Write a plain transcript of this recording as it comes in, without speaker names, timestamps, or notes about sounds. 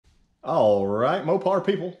All right, Mopar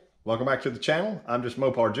people, welcome back to the channel. I'm just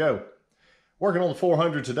Mopar Joe. Working on the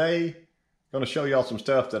 400 today. Going to show y'all some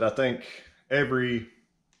stuff that I think every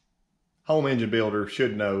home engine builder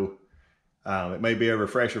should know. It may be a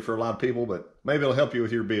refresher for a lot of people, but maybe it'll help you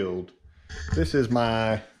with your build. This is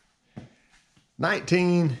my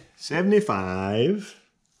 1975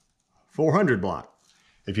 400 block.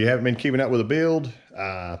 If you haven't been keeping up with the build,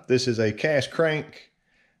 this is a cast crank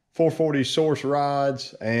 440 source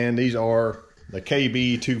rods, and these are the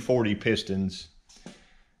KB 240 pistons.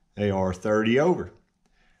 They are 30 over.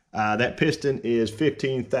 That piston is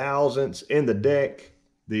 15 thousandths in the deck.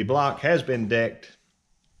 The block has been decked.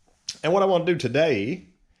 And what I want to do today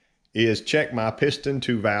is check my piston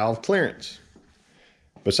to valve clearance.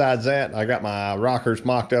 Besides that, I got my rockers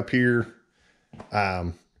mocked up here.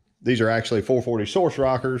 These are actually 440 source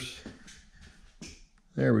rockers.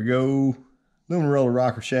 There we go. Aluminum roller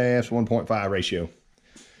rocker shafts, 1.5 ratio.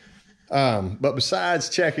 But besides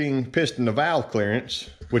checking piston to valve clearance,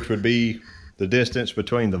 which would be the distance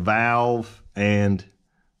between the valve and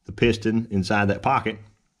the piston inside that pocket,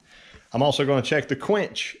 I'm also going to check the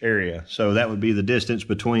quench area. So that would be the distance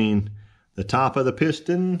between the top of the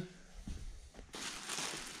piston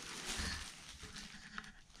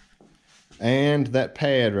and that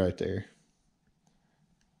pad right there.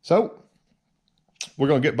 So we're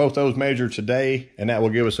going to get both those measured today, and that will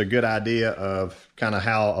give us a good idea of kind of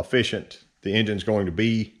how efficient the engine's going to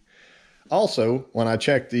be. Also, when I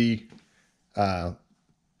check the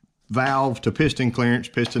valve to piston clearance,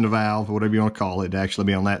 piston to valve, whatever you want to call it, to actually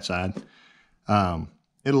be on that side,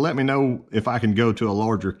 it'll let me know if I can go to a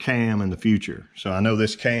larger cam in the future. So I know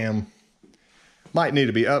this cam might need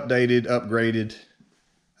to be updated, upgraded.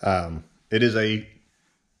 It is a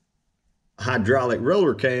hydraulic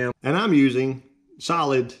roller cam, and I'm using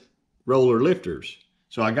solid roller lifters.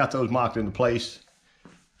 So I got those mocked into place.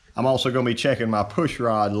 I'm also going to be checking my push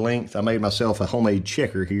rod length. I made myself a homemade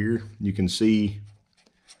checker here. You can see,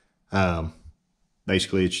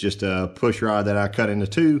 basically it's just a push rod that I cut into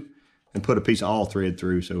two and put a piece of all thread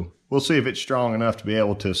through. So we'll see if it's strong enough to be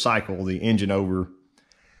able to cycle the engine over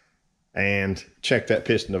and check that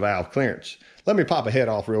piston to valve clearance. Let me pop a head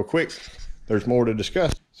off real quick. There's more to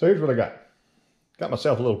discuss. So here's what I got. Got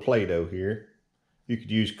myself a little Play-Doh here. You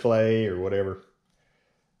could use clay or whatever.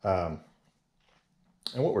 And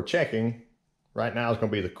what we're checking right now is going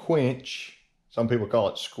to be the quench. Some people call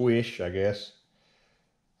it squish, I guess.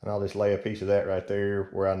 And I'll just lay a piece of that right there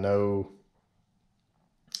where I know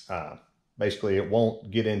basically it won't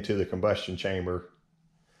get into the combustion chamber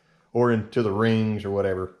or into the rings or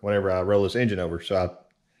whatever whenever I roll this engine over. So I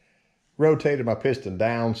rotated my piston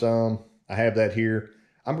down some. I have that here.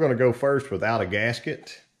 I'm going to go first without a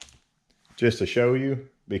gasket, just to show you,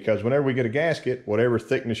 because whenever we get a gasket, whatever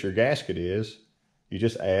thickness your gasket is, you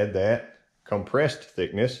just add that compressed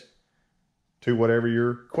thickness to whatever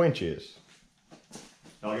your quench is.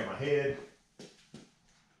 I'll get my head.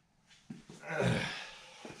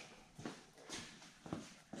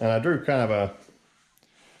 And I drew kind of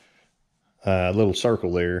a little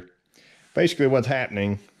circle there. Basically what's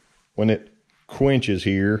happening when it quenches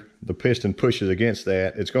here, the piston pushes against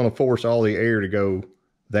that, it's going to force all the air to go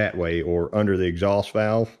that way or under the exhaust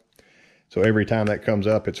valve. So every time that comes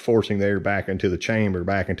up, it's forcing the air back into the chamber,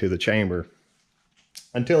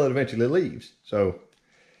 until it eventually leaves. So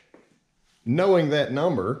knowing that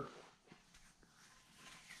number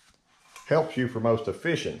helps you for most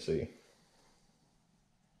efficiency.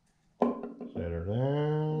 Set her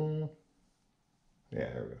down. Yeah,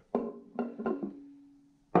 there we go.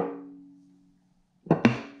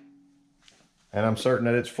 And I'm certain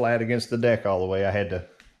that it's flat against the deck all the way. I had to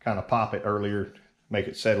kind of pop it earlier, make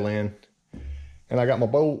it settle in. And I got my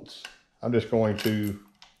bolts. I'm just going to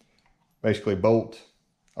basically bolt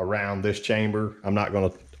around this chamber. I'm not going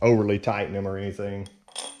to overly tighten them or anything.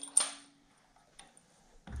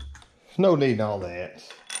 There's no need in all that.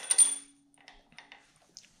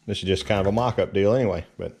 This is just kind of a mock-up deal anyway,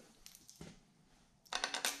 but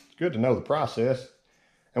it's good to know the process.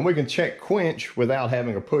 And we can check quench without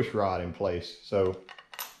having a push rod in place. So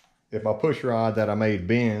if my push rod that I made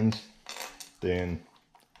bends, then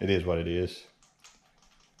it is what it is.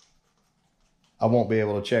 I won't be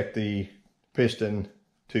able to check the piston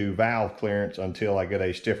to valve clearance until I get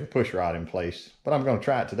a stiffer push rod in place. But I'm going to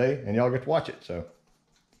try it today, and y'all get to watch it. So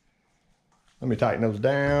let me tighten those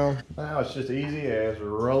down. Now it's just easy as we're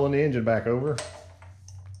rolling the engine back over.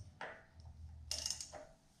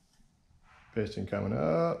 Piston coming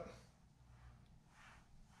up.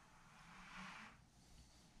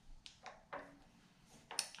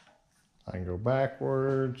 I can go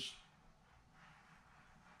backwards.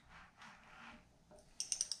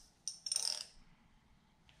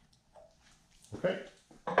 Okay.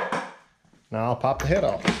 Now I'll pop the head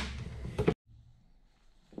off.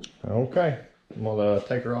 Okay. I'm gonna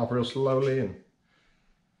take her off real slowly and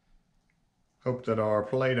hope that our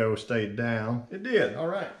Play-Doh stayed down. It did, all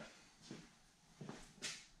right.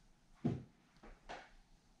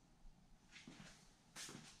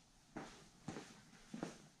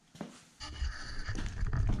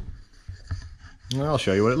 And I'll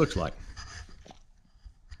show you what it looks like.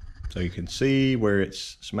 So you can see where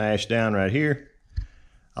it's smashed down right here.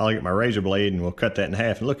 I'll get my razor blade and we'll cut that in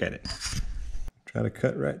half and look at it. Try to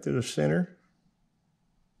cut right through the center.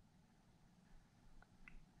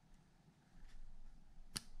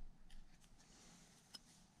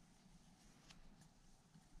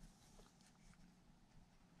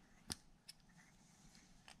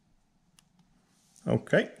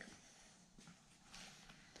 Okay.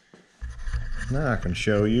 Now I can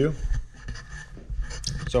show you.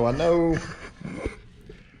 So I know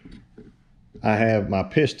I have my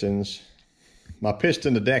pistons. My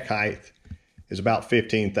piston to deck height is about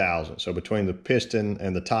 15,000. So between the piston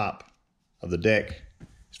and the top of the deck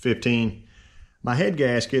is 15. My head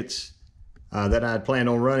gaskets that I'd planned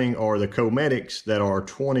on running are the Cosmetics that are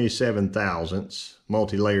 27 thousandths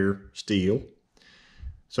multi-layer steel.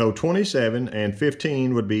 So 27 and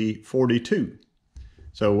 15 would be 42.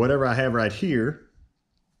 So whatever I have right here,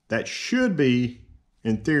 that should be,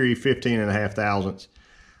 in theory, 15.5 thousandths.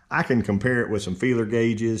 I can compare it with some feeler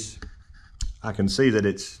gauges. I can see that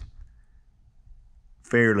it's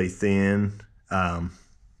fairly thin. And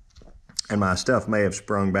my stuff may have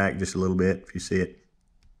sprung back just a little bit, if you see it.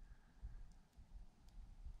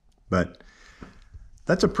 But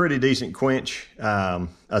that's a pretty decent quench.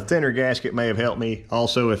 A thinner gasket may have helped me.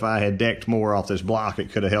 Also, if I had decked more off this block,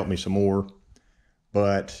 it could have helped me some more.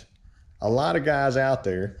 But a lot of guys out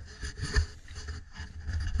there,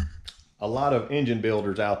 a lot of engine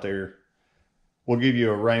builders out there will give you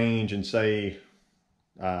a range and say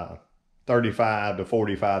 35 to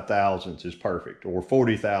 45 thousandths is perfect, or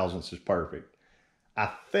 40 thousandths is perfect. I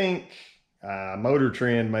think Motor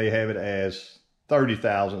Trend may have it as 30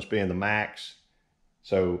 thousandths being the max.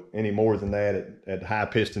 So any more than that at high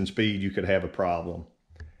piston speed, you could have a problem.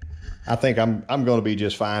 I think I'm going to be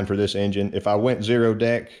just fine for this engine. If I went zero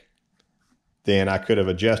deck, then I could have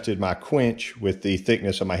adjusted my quench with the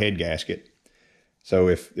thickness of my head gasket. So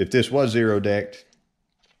if this was zero decked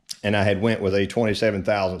and I had went with a 27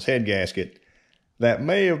 thousandths head gasket, that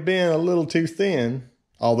may have been a little too thin,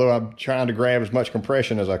 although I'm trying to grab as much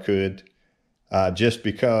compression as I could, just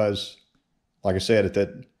because, like I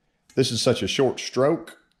said, this is such a short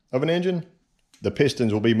stroke of an engine. The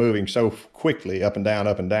pistons will be moving so quickly up and down,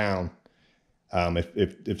 up and down.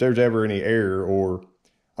 If there's ever any error or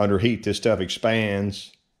under heat, this stuff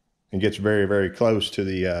expands and gets very, very close to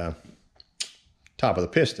the top of the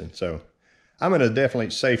piston. So I'm in a definitely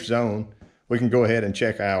safe zone. We can go ahead and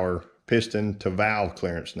check our piston to valve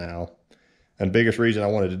clearance now. And the biggest reason I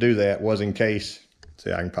wanted to do that was in case,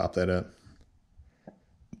 see, I can pop that up.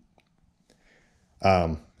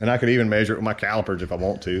 And I could even measure it with my calipers if I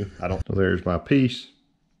want to. So there's my piece.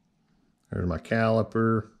 There's my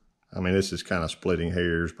caliper. I mean, this is kind of splitting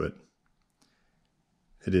hairs, but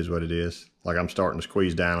it is what it is. Like I'm starting to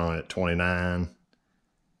squeeze down on it at 29,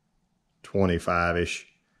 25-ish.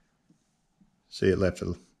 See, it left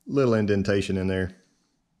a little indentation in there.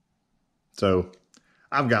 So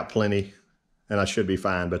I've got plenty and I should be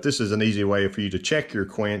fine, but this is an easy way for you to check your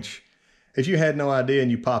quench. If you had no idea and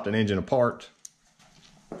you popped an engine apart,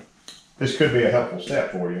 this could be a helpful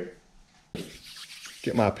step for you.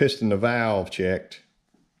 Get my piston to valve checked.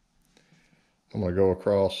 I'm going to go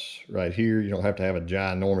across right here. You don't have to have a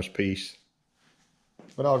ginormous piece,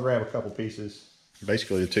 but I'll grab a couple pieces.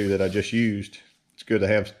 Basically the two that I just used. It's good to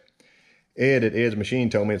have. Ed at Ed's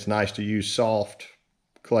Machine told me it's nice to use soft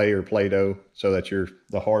clay or Play-Doh so that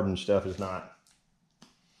the hardened stuff is not,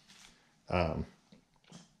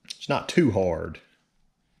 it's not too hard.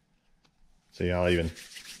 See, I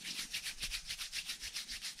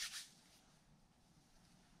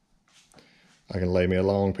can lay me a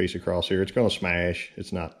long piece across here. It's going to smash.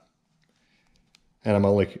 It's not. And I'm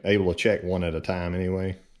only able to check one at a time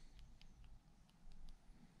anyway.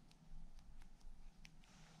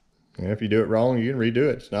 And if you do it wrong, you can redo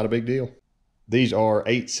it. It's not a big deal. These are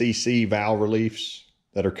 8cc valve reliefs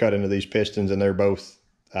that are cut into these pistons, and they're both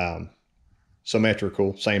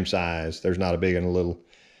symmetrical, same size. There's not a big and a little.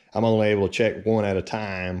 I'm only able to check one at a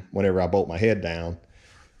time whenever I bolt my head down.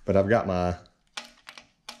 But I've got my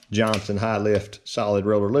Johnson high lift solid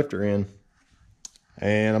roller lifter in,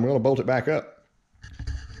 and I'm going to bolt it back up.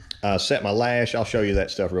 Set my lash. I'll show you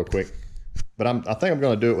that stuff real quick, but I think I'm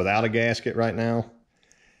going to do it without a gasket right now.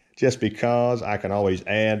 just because I can always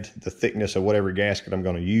add the thickness of whatever gasket I'm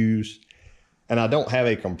going to use. And I don't have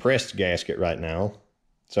a compressed gasket right now.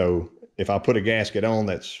 So if I put a gasket on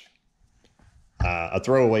that's a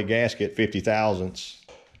throwaway gasket, 50 thousandths,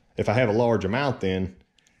 if I have a large amount, then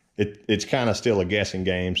it's kind of still a guessing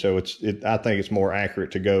game. So I think it's more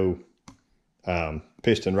accurate to go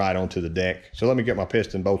piston right onto the deck. So let me get my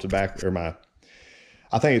piston bolted back, or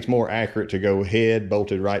I think it's more accurate to go head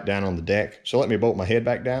bolted right down on the deck. So let me bolt my head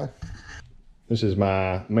back down. This is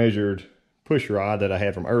my measured push rod that I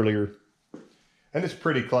had from earlier. And it's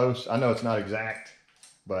pretty close. I know it's not exact,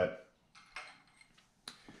 but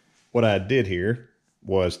what I did here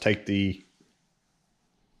was take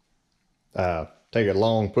a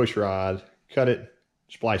long push rod, cut it,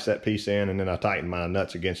 splice that piece in, and then I tighten my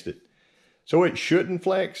nuts against it. So it shouldn't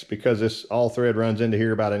flex because this all thread runs into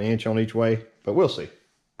here about an inch on each way, but we'll see.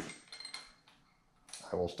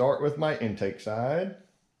 I will start with my intake side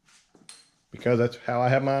because that's how I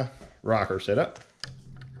have my rocker set up.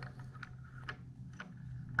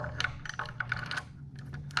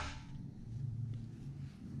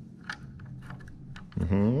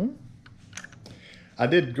 I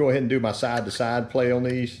did go ahead and do my side-to-side play on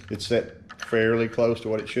these. It's set fairly close to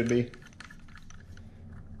what it should be.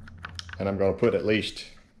 And I'm going to put at least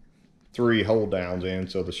 3 hold downs in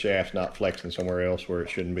so the shaft's not flexing somewhere else where it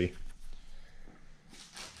shouldn't be.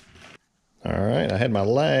 All right, I had my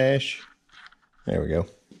lash. There we go.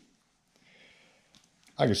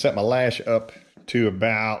 I can set my lash up to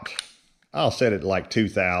about, I'll set it like 2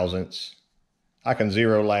 thousandths. I can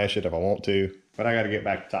zero lash it if I want to, but I got to get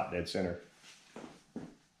back to top dead center.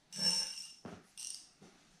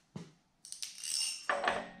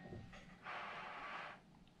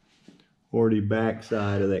 Or the back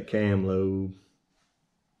side of that cam lobe.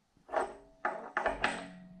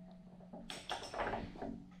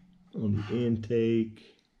 On the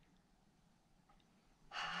intake.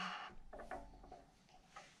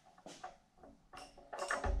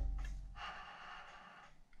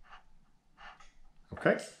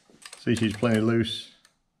 Okay, see, she's plenty loose.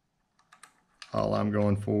 All I'm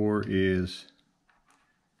going for is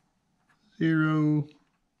 0.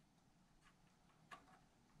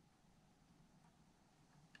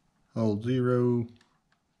 Hold 0.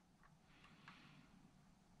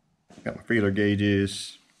 Got my feeler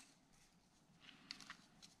gauges.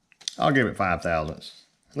 I'll give it 5 thousandths.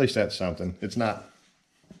 At least that's something. It's not.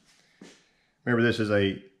 Remember, this is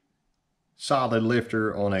a solid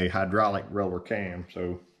lifter on a hydraulic roller cam,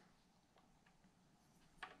 so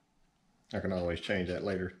I can always change that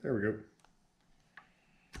later. There we go.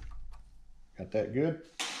 Got that good.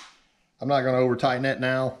 I'm not going to over tighten that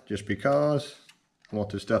now just because I want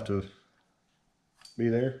this stuff to be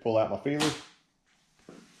there. Pull out my feeler.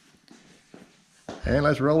 And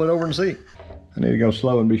let's roll it over and see. I need to go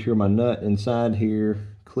slow and be sure my nut inside here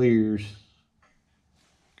clears,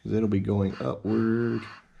 because it'll be going upward.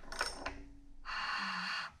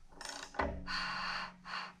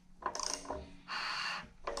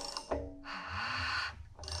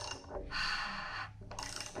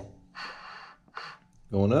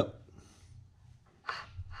 Going up.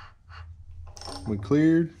 We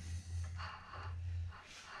cleared.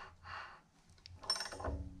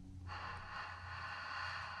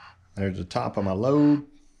 There's the top of my lobe.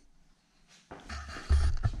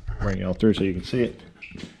 Bring y'all through so you can see it.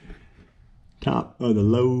 Top of the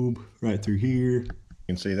lobe right through here. You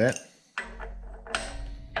can see that.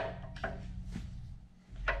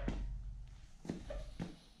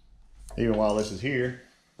 Even while this is here,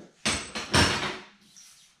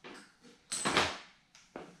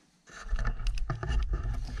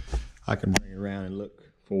 I can bring it around and look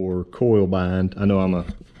for coil bind. I know I'm a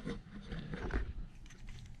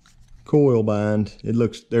coil bind. It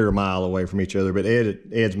looks, they're a mile away from each other, but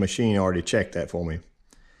Ed's machine already checked that for me.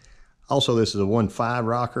 Also, this is a 1.5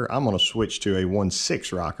 rocker. I'm going to switch to a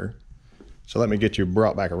 1.6 rocker. So let me get you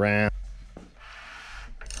brought back around.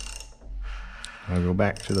 I'll go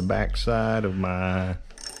back to the back side of my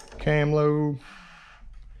cam lobe.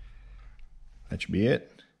 That should be it.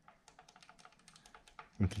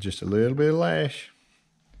 With just a little bit of lash.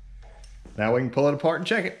 Now we can pull it apart and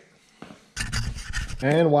check it.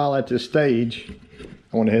 And while at this stage,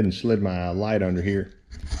 I went ahead and slid my light under here.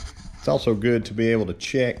 It's also good to be able to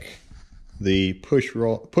check the push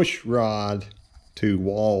rod to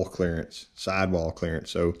wall clearance, sidewall clearance.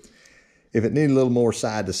 So if it needed a little more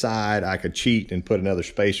side to side, I could cheat and put another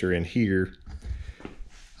spacer in here.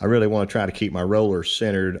 I really want to try to keep my roller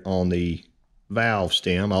centered on the valve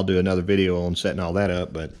stem. I'll do another video on setting all that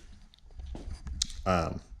up, but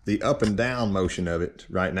the up and down motion of it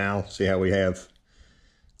right now, see how we have,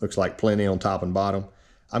 looks like plenty on top and bottom.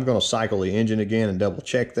 I'm going to cycle the engine again and double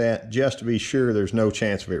check that just to be sure there's no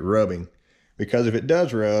chance of it rubbing. Because if it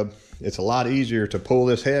does rub, it's a lot easier to pull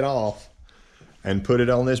this head off and put it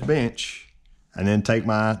on this bench and then take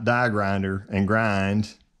my die grinder and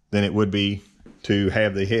grind than it would be to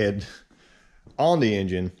have the head on the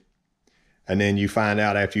engine. And then you find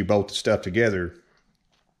out after you bolt the stuff together,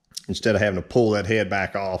 instead of having to pull that head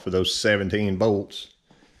back off with those 17 bolts,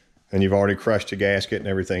 and you've already crushed your gasket and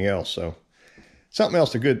everything else. So something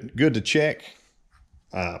else good to check.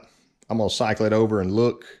 I'm gonna cycle it over and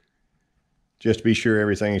look just to be sure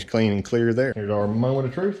everything's clean and clear there. Here's our moment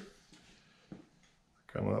of truth.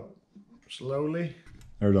 Come up slowly.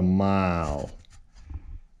 There's a mile,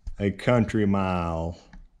 a country mile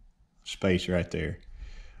space right there.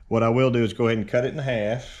 What I will do is go ahead and cut it in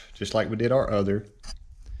half, just like we did our other.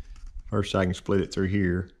 First, I can split it through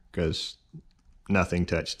here because nothing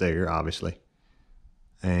touched there, obviously.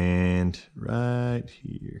 And right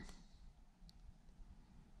here.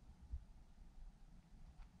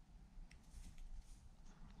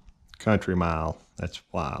 Country mile. That's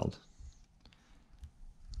wild.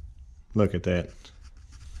 Look at that.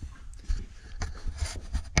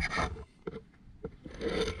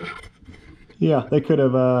 Yeah, they could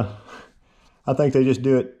have, I think they just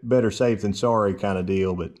do it better safe than sorry kind of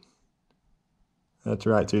deal, but that's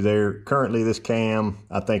right through there. Currently this cam,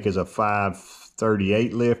 I think, is a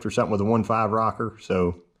 538 lift or something with a 1.5 rocker,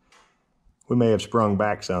 so we may have sprung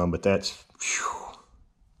back some, but that's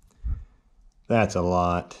a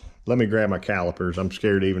lot. Let me grab my calipers. I'm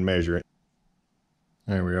scared to even measure it.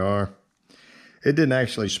 There we are. It didn't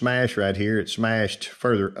actually smash right here. It smashed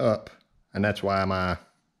further up, and that's why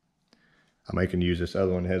I can use this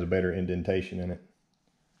other one that has a better indentation in it.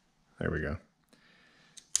 There we go.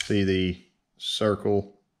 See the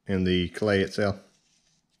circle in the clay itself?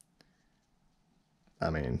 I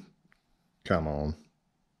mean, come on.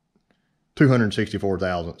 264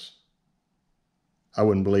 thousandths. I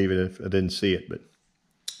wouldn't believe it if I didn't see it, but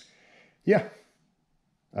yeah.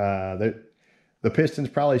 The pistons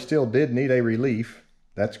probably still did need a relief.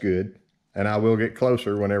 That's good. And I will get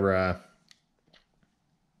closer whenever I,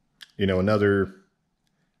 you know,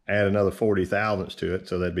 add another 40 thousandths to it.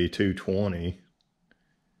 So that'd be 220.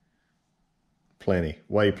 Plenty,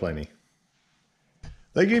 way plenty.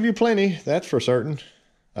 They give you plenty, that's for certain.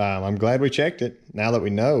 I'm glad we checked it now that we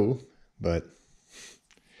know, but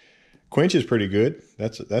Quench is pretty good.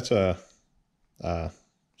 That's a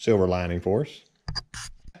silver lining for us.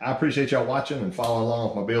 I appreciate y'all watching and following along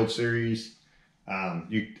with my build series. I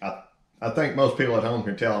think most people at home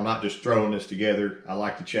can tell I'm not just throwing this together. I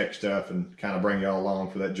like to check stuff and kind of bring y'all along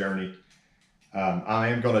for that journey. I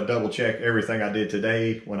am going to double check everything I did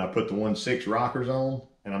today when I put the 1.6 rockers on,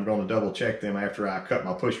 and I'm going to double check them after I cut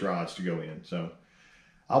my push rods to go in. So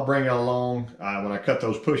I'll bring y'all along when I cut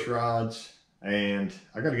those push rods, and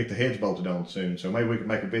I got to get the heads bolted on soon. So maybe we can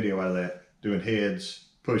make a video out of that, doing heads,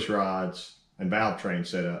 push rods, and valve train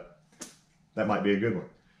setup. That might be a good one.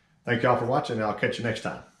 Thank y'all for watching, and I'll catch you next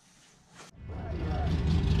time.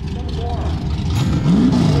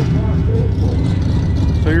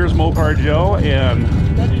 So here's Mopar Joe and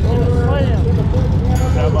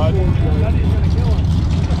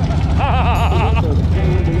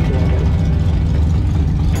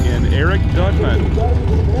and Eric Dudman.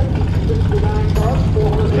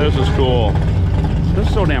 This is cool. This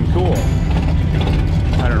is so damn cool.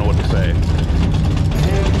 I don't know what to say.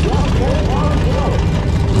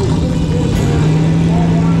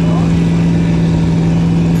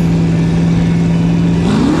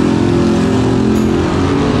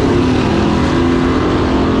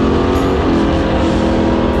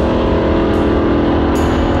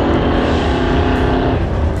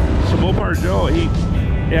 Joe,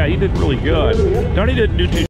 he did really good. Donnie didn't do too